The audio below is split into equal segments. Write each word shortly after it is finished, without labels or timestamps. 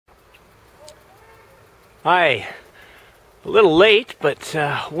Hi. A little late, but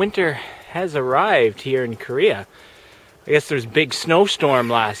winter has arrived here in Korea. I guess there was a big snowstorm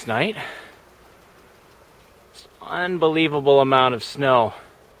last night. Unbelievable amount of snow.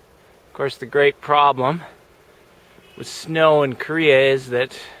 Of course, the great problem with snow in Korea is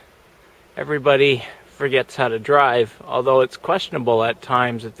that everybody forgets how to drive, although it's questionable at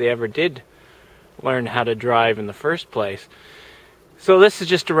times if they ever did learn how to drive in the first place. So this is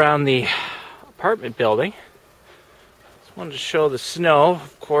just around the apartment building. Just wanted to show the snow.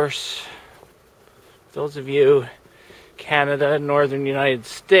 Of course, those of you Canada, northern United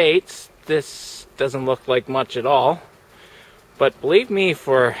States, this doesn't look like much at all. But believe me,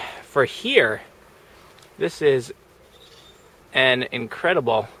 for here, this is an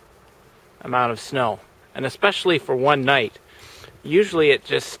incredible amount of snow, and especially for one night. Usually it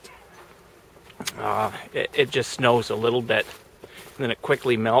just snows a little bit and then it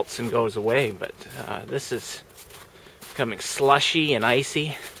quickly melts and goes away, but this is becoming slushy and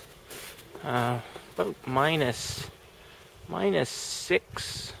icy. About minus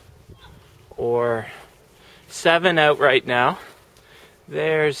 6 or 7 out right now.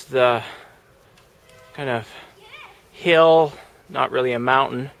 There's the kind of hill, not really a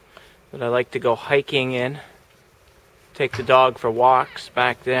mountain, that I like to go hiking in. Take the dog for walks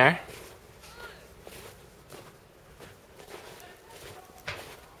back there.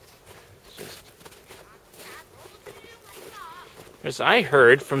 As I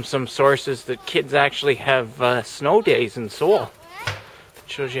heard from some sources that kids actually have snow days in Seoul. It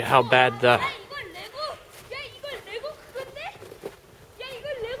shows you how bad the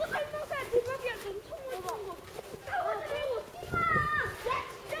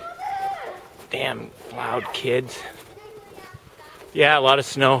damn loud kids. Yeah, a lot of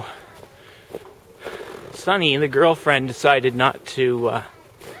snow. Sunny, the girlfriend, decided not to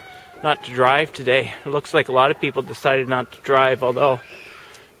drive today. It looks like a lot of people decided not to drive, although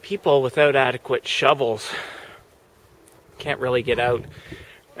people without adequate shovels can't really get out.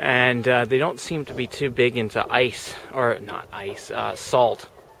 And they don't seem to be too big into ice, or not ice,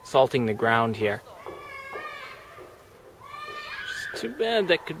 salting the ground here. Just too bad.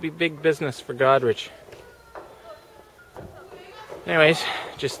 That could be big business for Godrich. Anyways,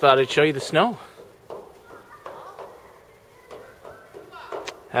 just thought I'd show you the snow.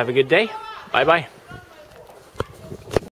 Have a good day. Bye-bye.